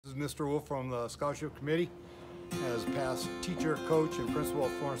This is Mr. Wolf from the Scholarship Committee. As past teacher, coach, and principal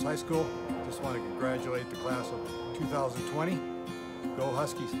at Florence High School, just want to congratulate the class of 2020. Go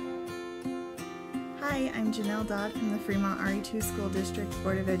Huskies! Hi, I'm Janelle Dodd from the Fremont RE2 School District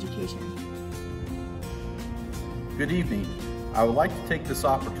Board of Education. Good evening. I would like to take this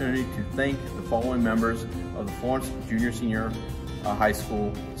opportunity to thank the following members of the Florence Junior Senior High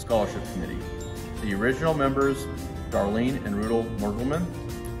School Scholarship Committee. The original members, Darlene and Rudolph Mergelman.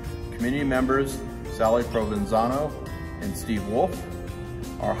 Community members, Sally Provenzano and Steve Wolf.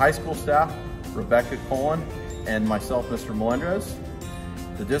 Our high school staff, Rebecca Cohen and myself, Mr. Melendrez.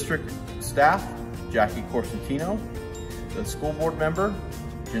 The district staff, Jackie Corsentino. The school board member,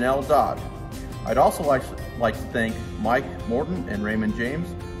 Janelle Dodd. I'd also like to thank Mike Morton and Raymond James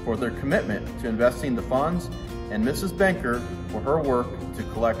for their commitment to investing the funds, and Mrs. Benker for her work to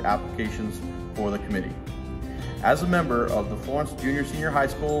collect applications for the committee. As a member of the Florence Junior Senior High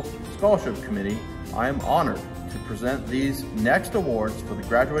School Scholarship Committee, I am honored to present these next awards for the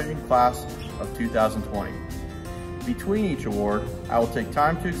graduating class of 2020. Between each award, I will take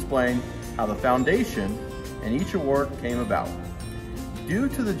time to explain how the foundation and each award came about. Due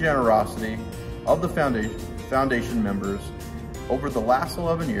to the generosity of the foundation members, over the last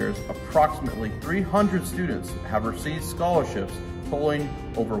 11 years, approximately 300 students have received scholarships totaling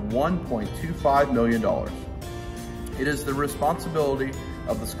over $1.25 million. It is the responsibility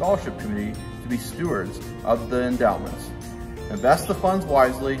of the Scholarship Committee to be stewards of the endowments, invest the funds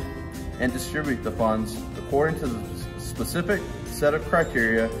wisely, and distribute the funds according to the specific set of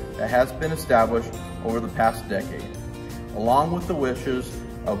criteria that has been established over the past decade, along with the wishes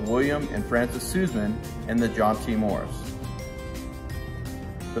of William and Frances Sussman and the John T. Morris.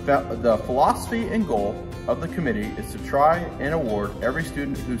 The philosophy and goal of the committee is to try and award every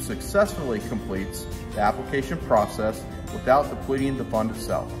student who successfully completes the application process without depleting the fund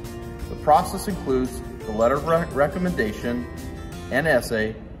itself. The process includes the letter of recommendation, an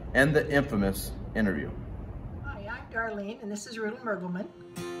essay, and the infamous interview. Hi, I'm Darlene, and this is Rudolph Mergelman.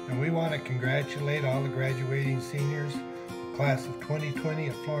 And we want to congratulate all the graduating seniors, the class of 2020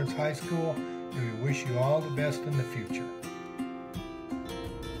 at Florence High School, and we wish you all the best in the future.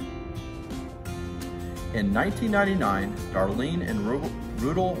 In 1999, Darlene and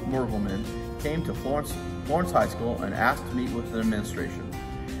Rudolph Mergelman came to Florence High School and asked to meet with the administration.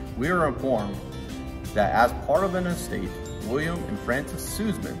 We were informed that as part of an estate, William and Frances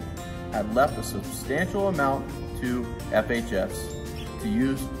Sussman had left a substantial amount to FHS to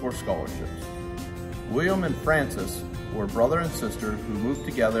use for scholarships. William and Frances were brother and sister who moved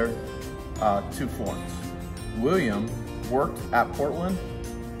together to Florence. William worked at Portland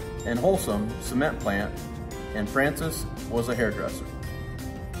and Wholesome cement plant, and Frances was a hairdresser.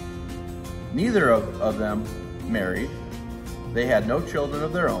 Neither of them married. They had no children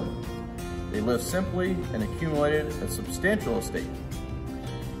of their own. They lived simply and accumulated a substantial estate.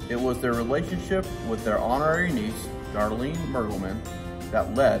 It was their relationship with their honorary niece, Darlene Mergelman,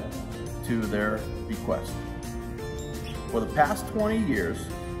 that led to their bequest. For the past 20 years,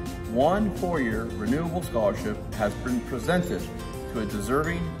 one 4-year renewable scholarship has been presented to a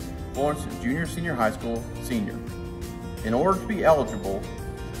deserving Florence Junior Senior High School senior. In order to be eligible,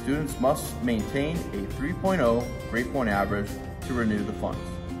 students must maintain a 3.0 grade point average to renew the funds.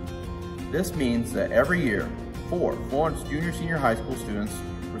 This means that every year, 4 Florence Junior Senior High School students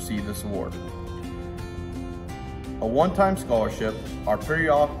receive this award. A one-time scholarship are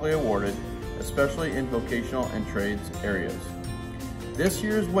periodically awarded, especially in vocational and trades areas. This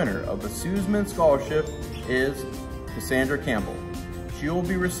year's winner of the Sussman Scholarship is Cassandra Campbell. She will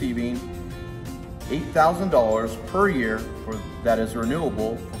be receiving $8,000 per year that is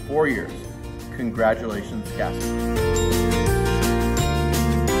renewable for 4 years. Congratulations, Cassie.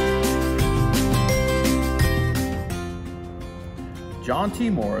 John T.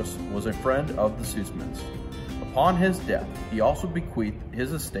 Morris was a friend of the Sussmans. Upon his death, he also bequeathed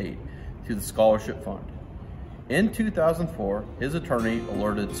his estate to the scholarship fund. In 2004, his attorney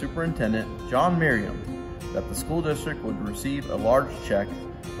alerted Superintendent John Merriam that the school district would receive a large check,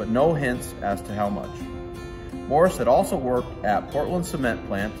 but no hints as to how much. Morris had also worked at Portland Cement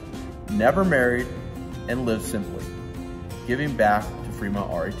Plant, never married, and lived simply, giving back to Fremont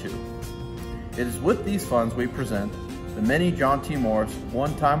RE2. It is with these funds we present the many John T. Morris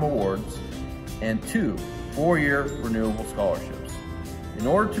one-time awards and 2 4-year renewable scholarships. In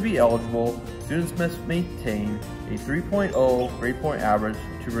order to be eligible, students must maintain a 3.0 grade point average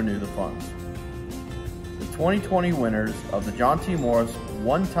to renew the funds. The 2020 winners of the John T. Morris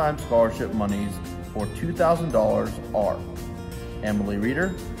one-time scholarship monies for $2,000 are Emily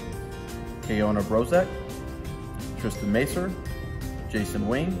Reeder, Keona Brozek, Tristan Macer, Jason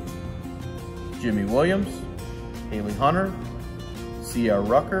Wing, Jimmy Williams, Haley Hunter, Sierra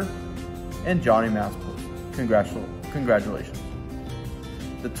Rucker, and Johnny Maspos. Congratulations.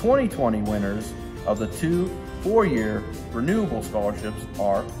 The 2020 winners of the 2 4-year renewable scholarships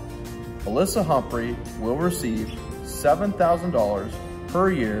are Alyssa Humphrey will receive $7,000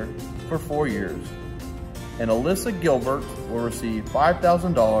 per year for 4 years, and Alyssa Gilbert will receive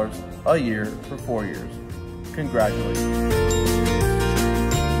 $5,000 a year for 4 years. Congratulations.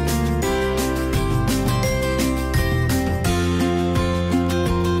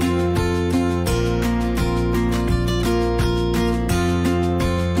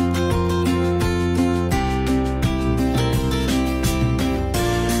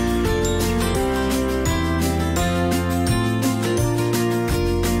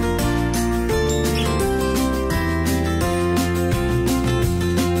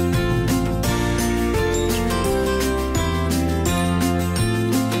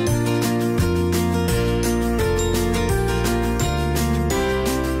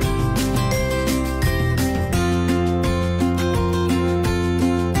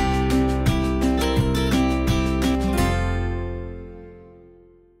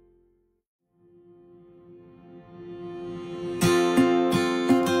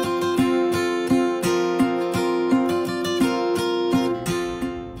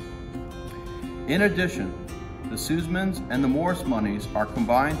 In addition, the Sussmans and the Morris monies are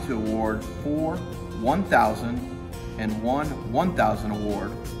combined to award 4 $1,000 and 1 $1,000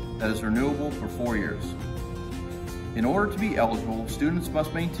 award that is renewable for 4 years. In order to be eligible, students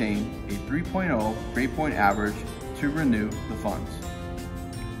must maintain a 3.0 grade point average to renew the funds.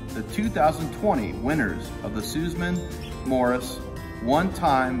 The 2020 winners of the Sussman-Morris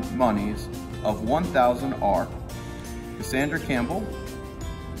one-time monies of $1,000 are Cassandra Campbell,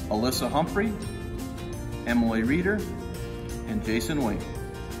 Alyssa Humphrey, Emily Reeder, and Jason Wing.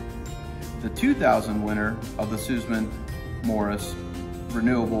 The 2000 winner of the Sussman-Morris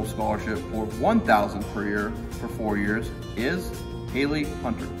Renewable Scholarship for $1,000 per year for 4 years is Haley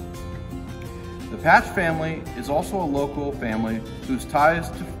Hunter. The Patch family is also a local family whose ties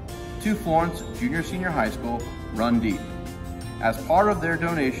to Florence Junior Senior High School run deep. As part of their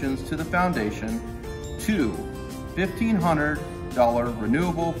donations to the foundation, 2 $1,500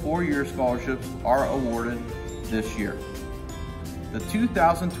 renewable 4-year scholarships are awarded this year. The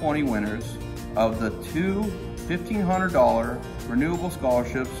 2020 winners of the 2 $1,500 renewable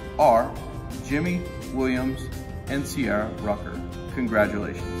scholarships are Jimmy Williams and Sierra Rucker.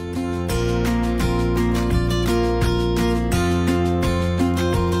 Congratulations.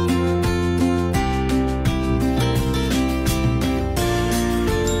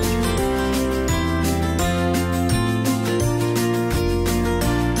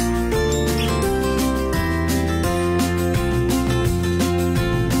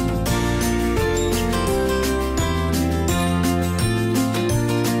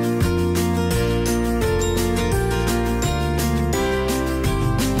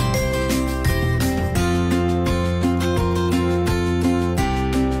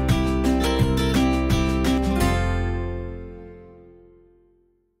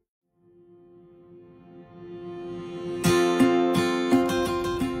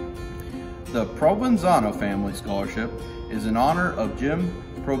 The Provenzano Family Scholarship is in honor of Jim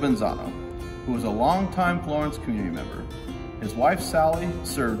Provenzano, who was a longtime Florence community member. His wife Sally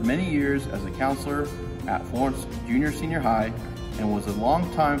served many years as a counselor at Florence Junior Senior High and was a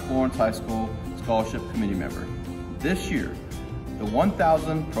longtime Florence High School Scholarship Committee member. This year, the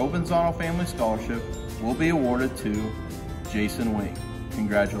 1,000 Provenzano Family Scholarship will be awarded to Jason Wing.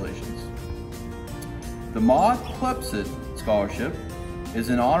 Congratulations. The Maud Klepsit Scholarship is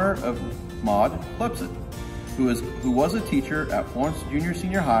in honor of Maud Klepsit, who was a teacher at Florence Junior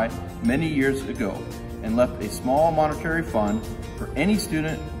Senior High many years ago and left a small monetary fund for any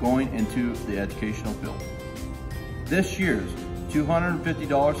student going into the educational field. This year's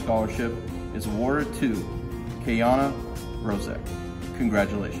 $250 scholarship is awarded to Kayana Rozek.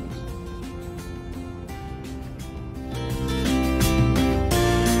 Congratulations.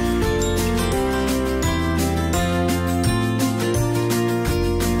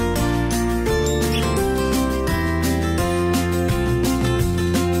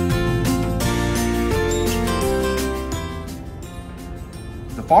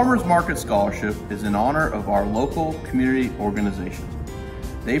 The Farmers Market Scholarship is in honor of our local community organization.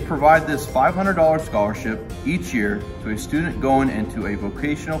 They provide this $500 scholarship each year to a student going into a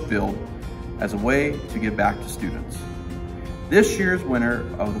vocational field as a way to give back to students. This year's winner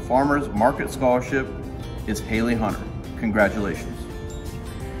of the Farmers Market Scholarship is Haley Hunter. Congratulations.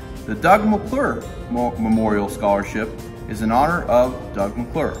 The Doug McClure Memorial Scholarship is in honor of Doug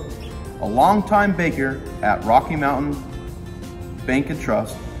McClure, a longtime baker at Rocky Mountain Bank and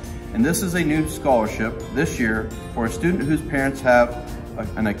Trust, and this is a new scholarship this year for a student whose parents have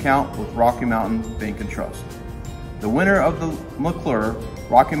an account with Rocky Mountain Bank and Trust. The winner of the McClure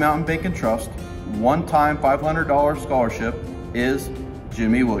Rocky Mountain Bank and Trust one-time $500 scholarship is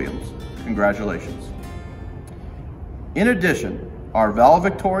Jimmy Williams. Congratulations. In addition, our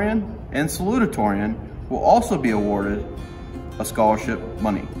valedictorian and salutatorian will also be awarded a scholarship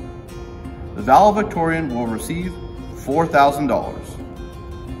money. The valedictorian will receive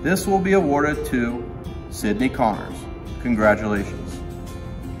 $4,000. This will be awarded to Sydney Connors. Congratulations.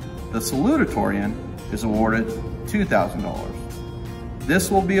 The salutatorian is awarded $2,000.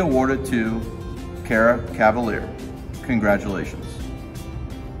 This will be awarded to Kara Cavalier. Congratulations.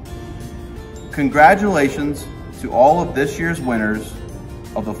 Congratulations to all of this year's winners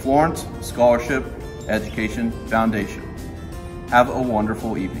of the Florence Scholarship Education Foundation. Have a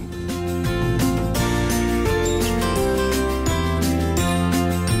wonderful evening.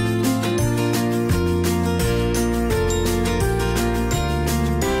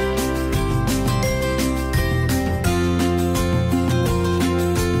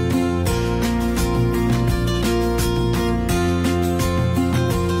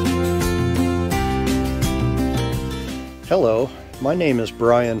 Hello, my name is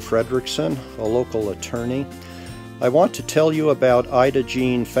Brian Fredrickson, a local attorney. I want to tell you about Ida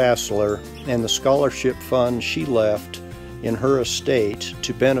Jean Fassler and the scholarship fund she left in her estate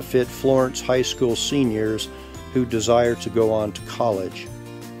to benefit Florence High School seniors who desire to go on to college.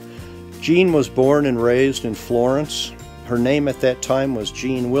 Jean was born and raised in Florence. Her name at that time was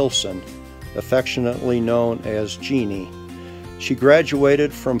Jean Wilson, affectionately known as Jeannie. She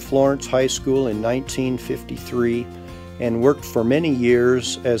graduated from Florence High School in 1953 and worked for many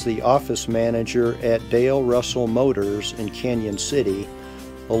years as the office manager at Dale Russell Motors in Canyon City,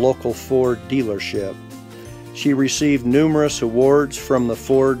 a local Ford dealership. She received numerous awards from the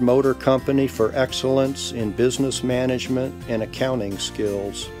Ford Motor Company for excellence in business management and accounting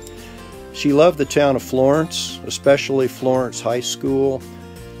skills. She loved the town of Florence, especially Florence High School,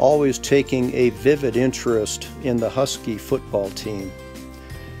 always taking a vivid interest in the Husky football team.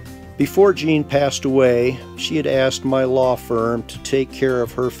 Before Jean passed away, she had asked my law firm to take care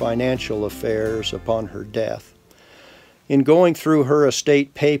of her financial affairs upon her death. In going through her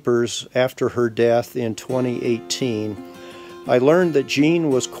estate papers after her death in 2018, I learned that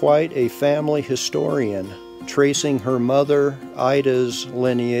Jean was quite a family historian, tracing her mother, Ida's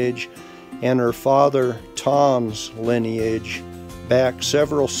lineage, and her father, Tom's lineage, back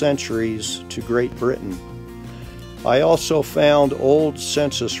several centuries to Great Britain. I also found old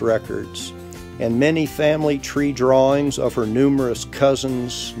census records and many family tree drawings of her numerous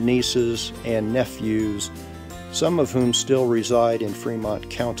cousins, nieces, and nephews, some of whom still reside in Fremont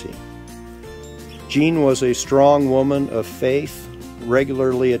County. Jean was a strong woman of faith,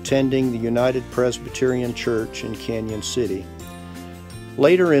 regularly attending the United Presbyterian Church in Canyon City.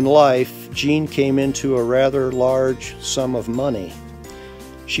 Later in life, Jean came into a rather large sum of money.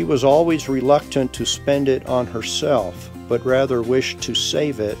 She was always reluctant to spend it on herself, but rather wished to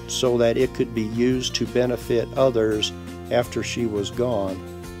save it so that it could be used to benefit others after she was gone.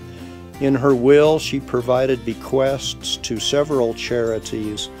 In her will, she provided bequests to several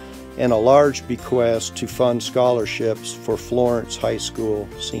charities and a large bequest to fund scholarships for Florence High School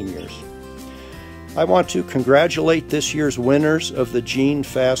seniors. I want to congratulate this year's winners of the Jean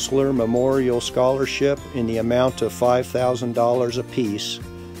Fassler Memorial Scholarship in the amount of $5,000 apiece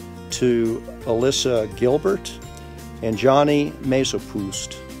to Alyssa Gilbert and Johnny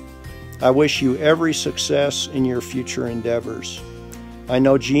Mesopust. I wish you every success in your future endeavors. I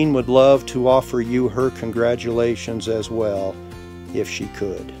know Jean would love to offer you her congratulations as well, if she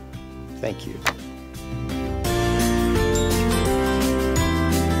could. Thank you.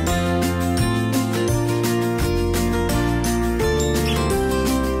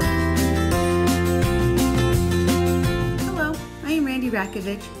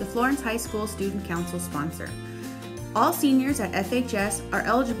 The Florence High School Student Council sponsor. All seniors at FHS are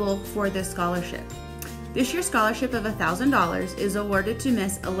eligible for this scholarship. This year's scholarship of $1,000 is awarded to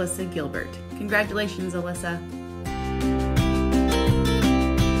Miss Alyssa Gilbert. Congratulations, Alyssa.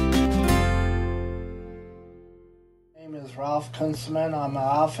 My name is Ralph Kunstman. I'm an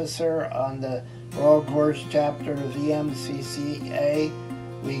officer on the Royal Gorge chapter of VMCCA.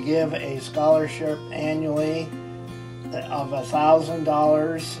 We give a scholarship annually of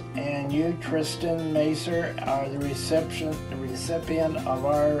 $1,000, and you, Tristan Macer, are the recipient of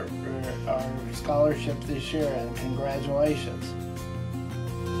our scholarship this year, and congratulations.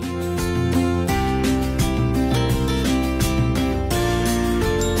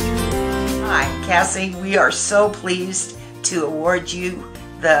 Cassie, we are so pleased to award you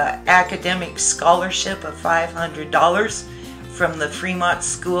the Academic Scholarship of $500 from the Fremont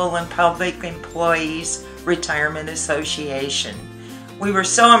School and Public Employees Retirement Association. We were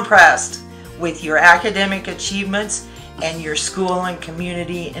so impressed with your academic achievements and your school and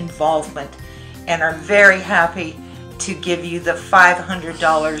community involvement, and are very happy to give you the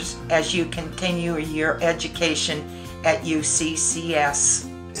 $500 as you continue your education at UCCS.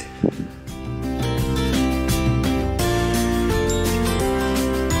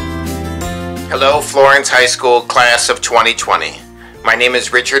 Hello, Florence High School Class of 2020. My name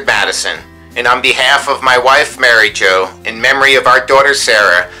is Richard Madison, and on behalf of my wife, Mary Jo, in memory of our daughter,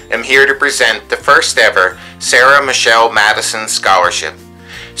 Sarah, I'm here to present the first ever Sarah Michelle Madison Scholarship.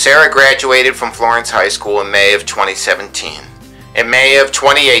 Sarah graduated from Florence High School in May of 2017. In May of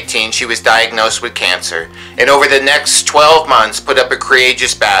 2018, she was diagnosed with cancer, and over the next 12 months put up a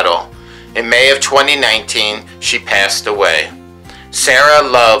courageous battle. In May of 2019, she passed away. Sarah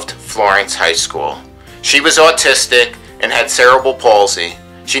loved Florence High School. She was autistic and had cerebral palsy.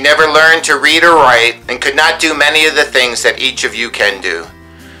 She never learned to read or write and could not do many of the things that each of you can do.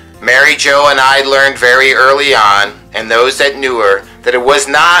 Mary Jo and I learned very early on, and those that knew her, that it was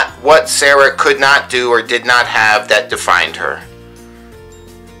not what Sarah could not do or did not have that defined her.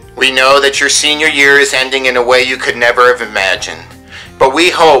 We know that your senior year is ending in a way you could never have imagined, but we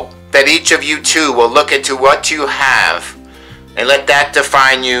hope that each of you too will look into what you have and let that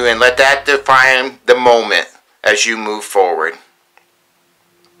define you, and let that define the moment as you move forward.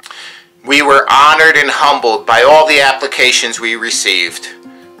 We were honored and humbled by all the applications we received.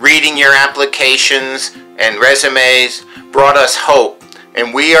 Reading your applications and resumes brought us hope,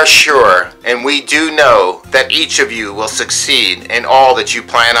 and we are sure, and we do know, that each of you will succeed in all that you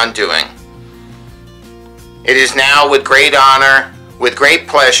plan on doing. It is now with great honor, with great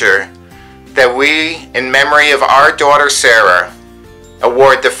pleasure, that we, in memory of our daughter Sarah,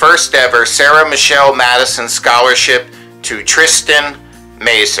 award the first ever Sarah Michelle Madison Scholarship to Tristan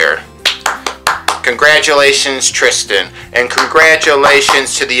Mazer. Congratulations, Tristan, and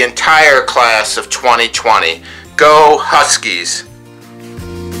congratulations to the entire class of 2020. Go Huskies!